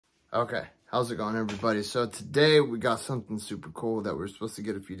Okay, how's it going, everybody? So today we got something super cool that we were supposed to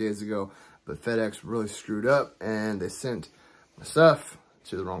get a few days ago, but FedEx really screwed up and they sent my stuff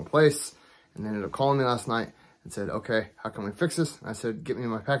to the wrong place. And they ended up calling me last night and said, okay, how can we fix this? And I said, get me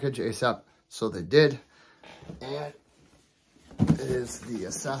my package ASAP. So they did. And it is the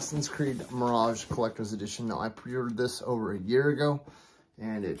Assassin's Creed Mirage Collector's Edition. Now, I pre-ordered this over a year ago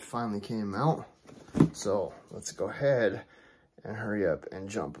and it finally came out. So let's go ahead and hurry up and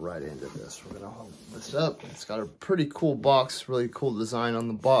jump right into this. We're gonna hold this up. It's got a pretty cool box, really cool design on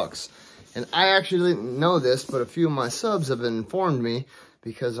the box. And I actually didn't know this, but a few of my subs have informed me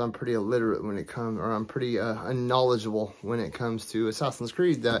because I'm pretty illiterate when it comes, or I'm pretty unknowledgeable when it comes to Assassin's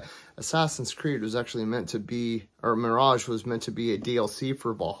Creed, that Assassin's Creed was actually meant to be, or Mirage was meant to be a DLC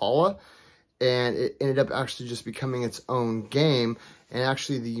for Valhalla. And it ended up actually just becoming its own game. And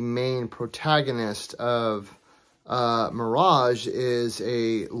actually the main protagonist of Mirage is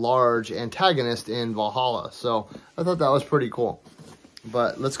a large antagonist in Valhalla. So I thought that was pretty cool.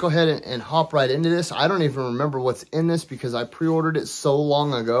 But let's go ahead and hop right into this. I don't even remember what's in this because I pre-ordered it so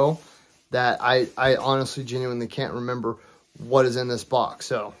long ago that I honestly genuinely can't remember what is in this box.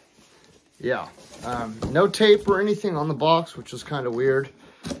 So yeah, no tape or anything on the box, which was kind of weird.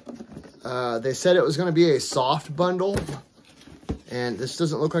 They said it was going to be a soft bundle. And this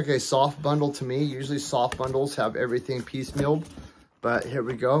doesn't look like a soft bundle to me. Usually soft bundles have everything piecemealed. But here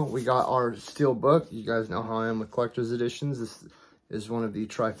we go. We got our steel book. You guys know how I am with collector's editions. This is one of the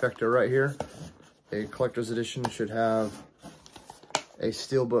trifecta right here. A collector's edition should have a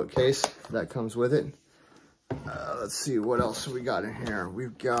steel book case that comes with it. Let's see what else we got in here.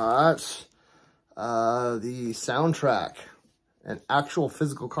 We've got the soundtrack. An actual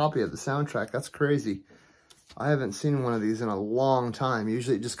physical copy of the soundtrack. That's crazy. I haven't seen one of these in a long time.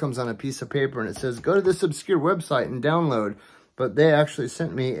 Usually it just comes on a piece of paper and it says, go to this obscure website and download. But they actually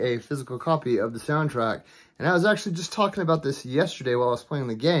sent me a physical copy of the soundtrack. And I was actually just talking about this yesterday while I was playing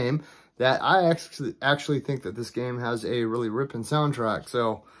the game, that I actually think that this game has a really ripping soundtrack.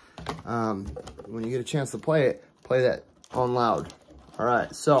 So when you get a chance to play it, play that on loud. All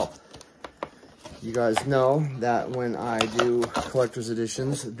right, so you guys know that when I do collector's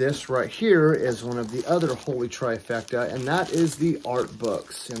editions, this right here is one of the other holy trifecta, and that is the art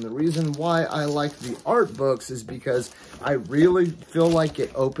books. And the reason why I like the art books is because I really feel like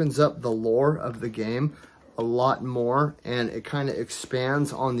it opens up the lore of the game a lot more, and it kind of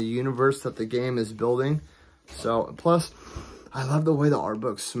expands on the universe that the game is building. So, plus, I love the way the art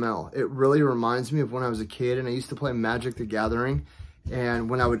books smell. It really reminds me of when I was a kid and I used to play Magic the Gathering. And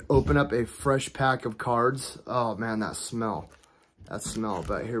when I would open up a fresh pack of cards, oh man, that smell.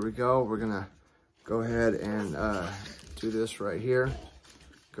 But here we go. We're gonna go ahead and do this right here.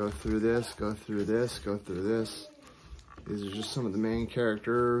 Go through this, go through this, go through this. These are just some of the main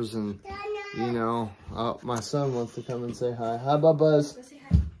characters, and you know, my son wants to come and say hi. Hi, Bubba's. Go say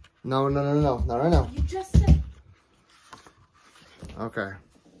hi. No, not right now. You just said. Okay.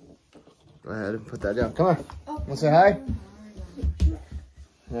 Go ahead and put that down. Come on. Oh. Want to say hi?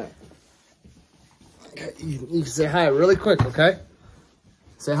 Yeah. Okay, you can say hi really quick, okay?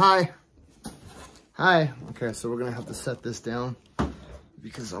 Say hi. Hi. Okay, so we're going to have to set this down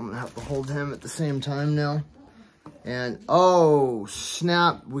because I'm going to have to hold him at the same time now. And, oh,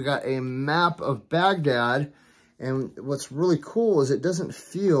 snap. We got a map of Baghdad. And what's really cool is it doesn't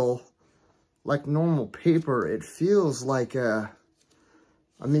feel like normal paper. It feels like I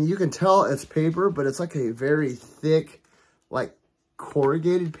mean, you can tell it's paper, but it's like a very thick, like,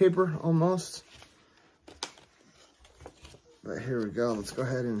 corrugated paper almost. But here we go. Let's go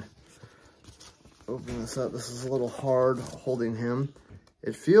ahead and open this up. This is a little hard holding him.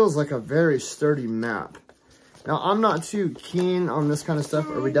 It feels like a very sturdy map. Now, I'm not too keen on this kind of stuff.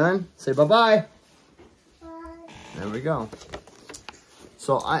 Are we done? Say bye-bye. Bye. There we go.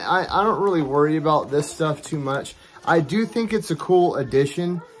 So I don't really worry about this stuff too much. I do think it's a cool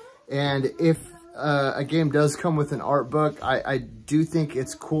addition. And if a game does come with an art book, I do think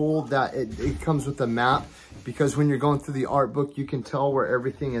it's cool that it comes with a map, because when you're going through the art book, you can tell where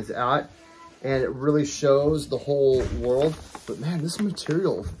everything is at, and it really shows the whole world. But man, this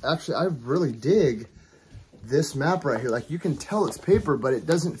material, actually, I really dig this map right here. Like, you can tell it's paper, but it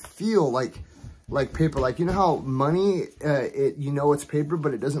doesn't feel like paper. Like, you know how money, you know it's paper,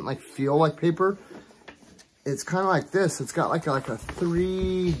 but it doesn't like feel like paper? It's kind of like this. It's got like a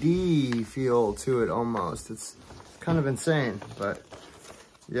 3D feel to it almost. It's kind of insane, but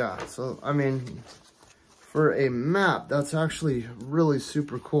yeah. So, I mean, for a map, that's actually really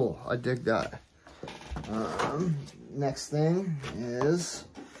super cool. I dig that. Next thing is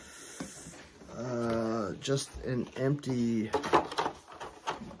just an empty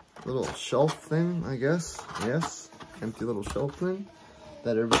little shelf thing, I guess. Yes, empty little shelf thing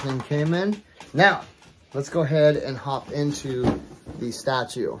that everything came in. Now, let's go ahead and hop into the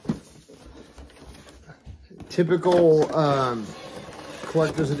statue. Typical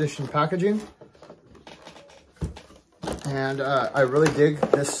collector's edition packaging. And I really dig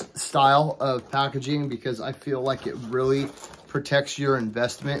this style of packaging because I feel like it really protects your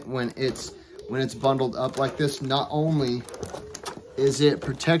investment when it's bundled up like this. Not only is it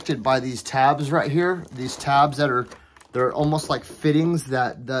protected by these tabs right here, these tabs they're almost like fittings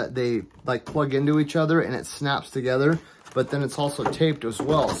that they like plug into each other and it snaps together, but then it's also taped as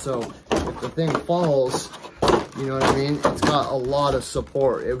well. So if the thing falls, you know what I mean, it's got a lot of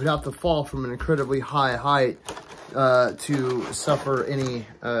support. It would have to fall from an incredibly high height to suffer any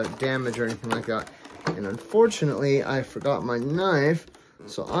damage or anything like that. And unfortunately, I forgot my knife,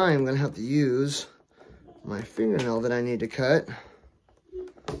 so I'm gonna have to use my fingernail that I need to cut,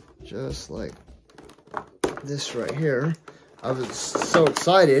 just like this right here. I was so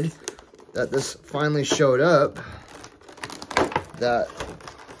excited that this finally showed up that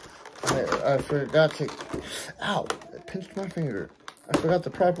I forgot to, ow, it pinched my finger. I forgot to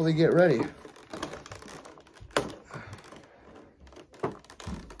properly get ready.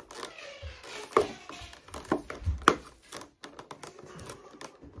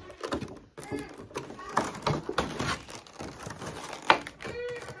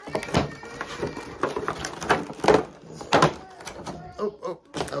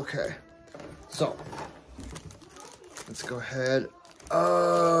 Okay, so let's go ahead.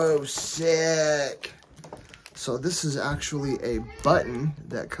 Oh, sick. So this is actually a button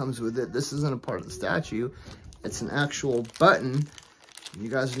that comes with it. This isn't a part of the statue. It's an actual button. You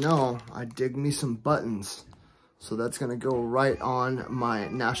guys know I dig me some buttons. So that's gonna go right on my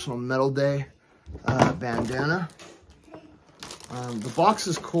National Metal Day bandana. The box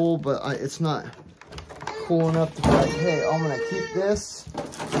is cool, but it's not cool enough to be like, hey, I'm gonna keep this.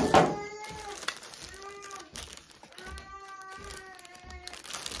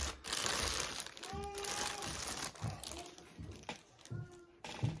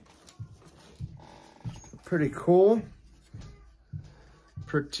 Pretty cool.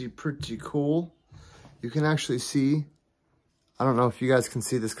 Pretty cool. You can actually see, I don't know if you guys can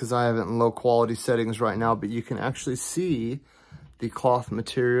see this because I have it in low quality settings right now, but you can actually see the cloth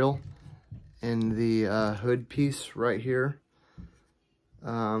material in the hood piece right here.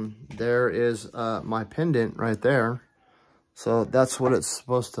 There is my pendant right there. So that's what it's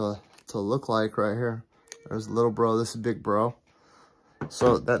supposed to look like right here. There's little bro, this is big bro.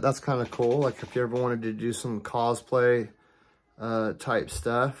 So that's kind of cool. Like if you ever wanted to do some cosplay type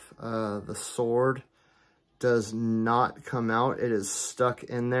stuff, the sword does not come out. It is stuck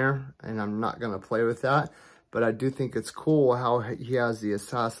in there, and I'm not gonna play with that. But I do think it's cool how he has the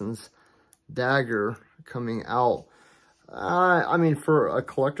assassin's dagger coming out. I mean, for a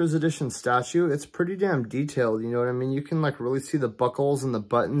collector's edition statue, it's pretty damn detailed, you know what I mean? You can like really see the buckles and the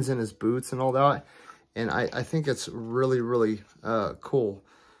buttons in his boots and all that. And I think it's really, really cool.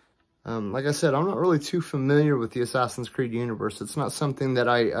 Like I said, I'm not really too familiar with the Assassin's Creed universe. It's not something that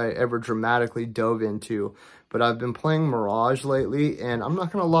I ever dramatically dove into. But I've been playing Mirage lately, and I'm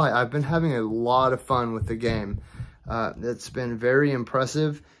not going to lie, I've been having a lot of fun with the game. It's been very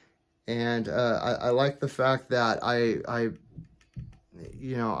impressive. And I like the fact that I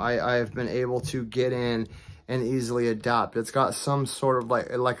have been able to get in and easily adapt. It's got some sort of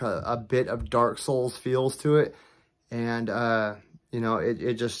like a bit of Dark Souls feels to it. And,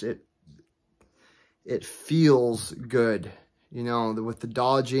 it feels good, you know, with the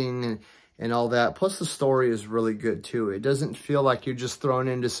dodging and all that. Plus the story is really good too. It doesn't feel like you're just thrown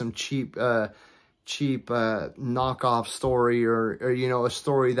into some cheap knockoff story or you know, a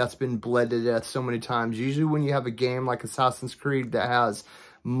story that's been bled to death so many times. Usually when you have a game like Assassin's Creed that has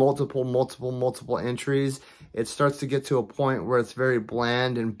multiple entries, it starts to get to a point where it's very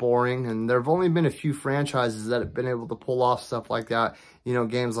bland and boring. And there have only been a few franchises that have been able to pull off stuff like that, you know,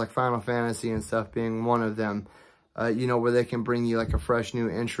 games like Final Fantasy and stuff being one of them, you know, where they can bring you like a fresh new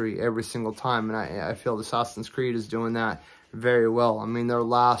entry every single time. And I feel Assassin's Creed is doing that very well. I mean, their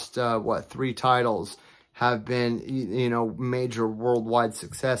last 3 titles have been, you know, major worldwide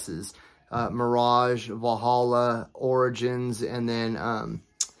successes. Mirage, Valhalla, Origins, and then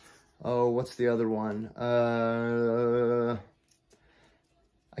what's the other one?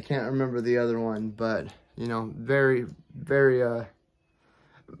 I can't remember the other one, but you know, very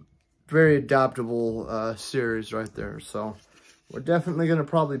adaptable series right there. So we're definitely gonna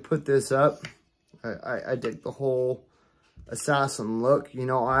probably put this up. I dig the whole assassin look, you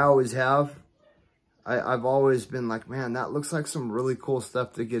know, I always have. I've always been like, man, that looks like some really cool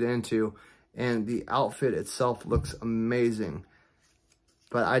stuff to get into. And the outfit itself looks amazing.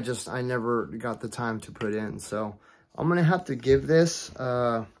 But I never got the time to put in. So I'm going to have to give this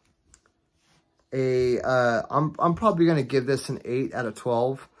I'm probably going to give this an 8 out of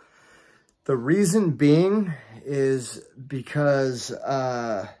 12. The reason being is because,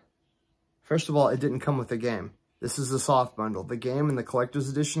 first of all, it didn't come with the game. This is a soft bundle. The game and the collector's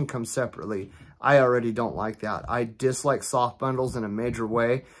edition come separately. I already don't like that. I dislike soft bundles in a major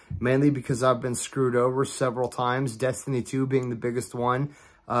way, mainly because I've been screwed over several times, Destiny 2 being the biggest one.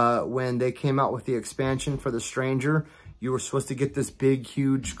 When they came out with the expansion for The Stranger, you were supposed to get this big,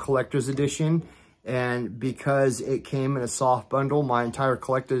 huge collector's edition. And because it came in a soft bundle, my entire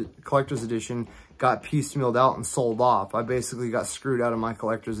collector's edition got piecemealed out and sold off. I basically got screwed out of my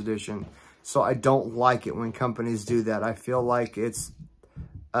collector's edition. So I don't like it when companies do that. I feel like it's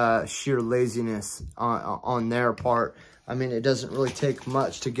sheer laziness on their part. I mean, it doesn't really take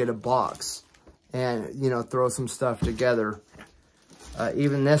much to get a box and, you know, throw some stuff together.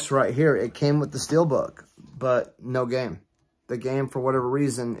 Even this right here, it came with the steelbook, but no game. The game, for whatever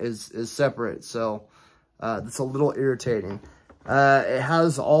reason, is separate. So that's a little irritating. It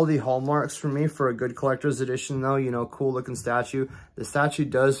has all the hallmarks for me for a good collector's edition, though. You know, cool looking statue. The statue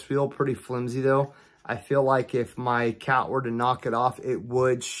does feel pretty flimsy, though. I feel like if my cat were to knock it off, it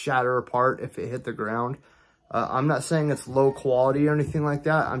would shatter apart if it hit the ground. I'm not saying it's low quality or anything like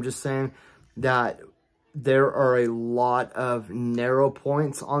that. I'm just saying that there are a lot of narrow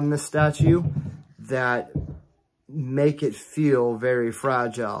points on this statue that make it feel very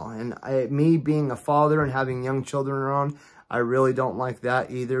fragile. And me being a father and having young children around, I really don't like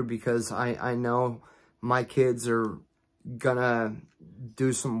that either, because I know my kids are gonna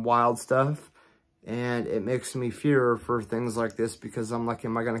do some wild stuff, and it makes me fear for things like this, because I'm like,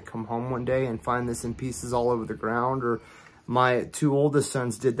 am I gonna come home one day and find this in pieces all over the ground? Or my 2 oldest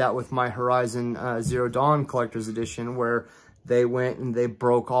sons did that with my Horizon Zero Dawn Collector's Edition, where they went and they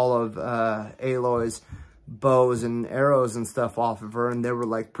broke all of Aloy's bows and arrows and stuff off of her, and they were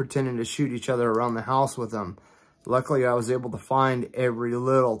like pretending to shoot each other around the house with them. Luckily, I was able to find every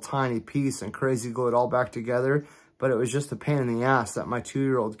little tiny piece and crazy glue it all back together, but it was just a pain in the ass that my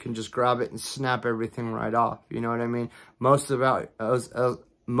 2-year-old can just grab it and snap everything right off. You know what I mean? Most of us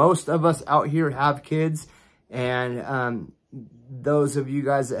out here have kids, and those of you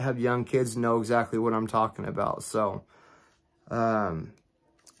guys that have young kids know exactly what I'm talking about. So,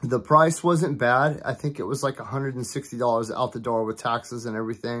 the price wasn't bad. I think it was like $160 out the door with taxes and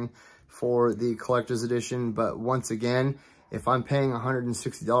everything for the collector's edition. But once again, if I'm paying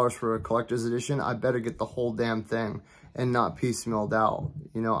 $160 for a collector's edition, I better get the whole damn thing and not piecemealed out.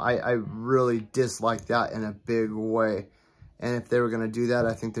 You know, I really dislike that in a big way. And if they were going to do that,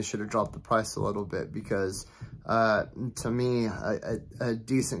 I think they should have dropped the price a little bit, because to me, a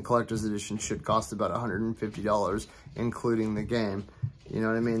decent collector's edition should cost about $150, including the game. You know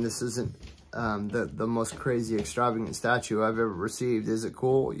what I mean? This isn't the most crazy extravagant statue I've ever received. Is it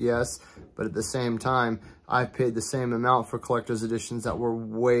cool? Yes. But at the same time, I've paid the same amount for collector's editions that were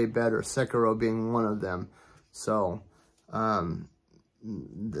way better, Sekiro being one of them. So,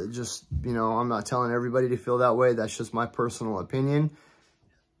 just, you know, I'm not telling everybody to feel that way. That's just my personal opinion.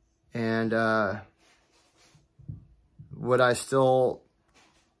 And would I still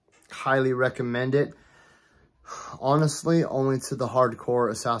highly recommend it? Honestly, only to the hardcore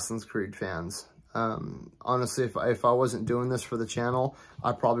Assassin's Creed fans. Honestly, if I wasn't doing this for the channel,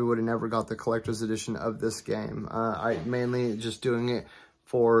 I probably would have never got the collector's edition of this game. I mainly just doing it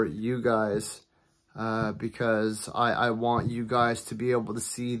for you guys, because I want you guys to be able to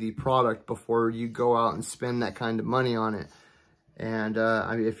see the product before you go out and spend that kind of money on it. And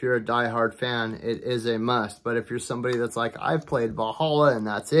I mean, if you're a diehard fan, it is a must. But if you're somebody that's like, I've played Valhalla and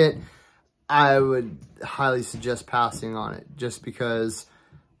that's it, I would highly suggest passing on it, just because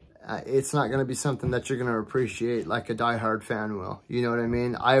it's not going to be something that you're going to appreciate like a diehard fan will. You know what I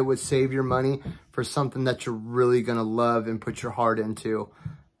mean? I would save your money for something that you're really going to love and put your heart into.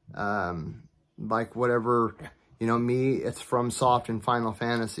 Like whatever, you know, me, it's FromSoft and Final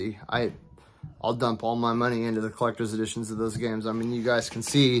Fantasy. I'll dump all my money into the collector's editions of those games. I mean, you guys can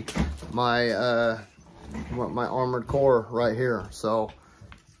see my my Armored Core right here. So,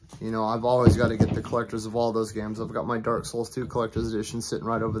 you know, I've always got to get the collectors of all those games. I've got my Dark Souls 2 collector's edition sitting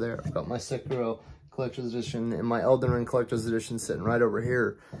right over there. I've got my Sekiro collector's edition and my Elden Ring collector's edition sitting right over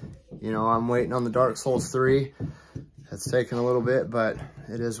here. You know, I'm waiting on the Dark Souls 3. It's taken a little bit, but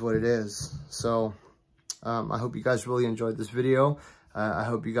it is what it is. So, I hope you guys really enjoyed this video. I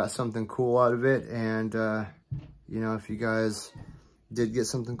hope you got something cool out of it. And, you know, if you guys did get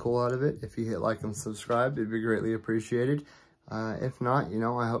something cool out of it, if you hit like and subscribe, it'd be greatly appreciated. If not, you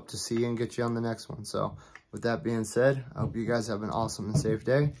know, I hope to see you and get you on the next one. So with that being said, I hope you guys have an awesome and safe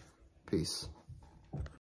day. Peace.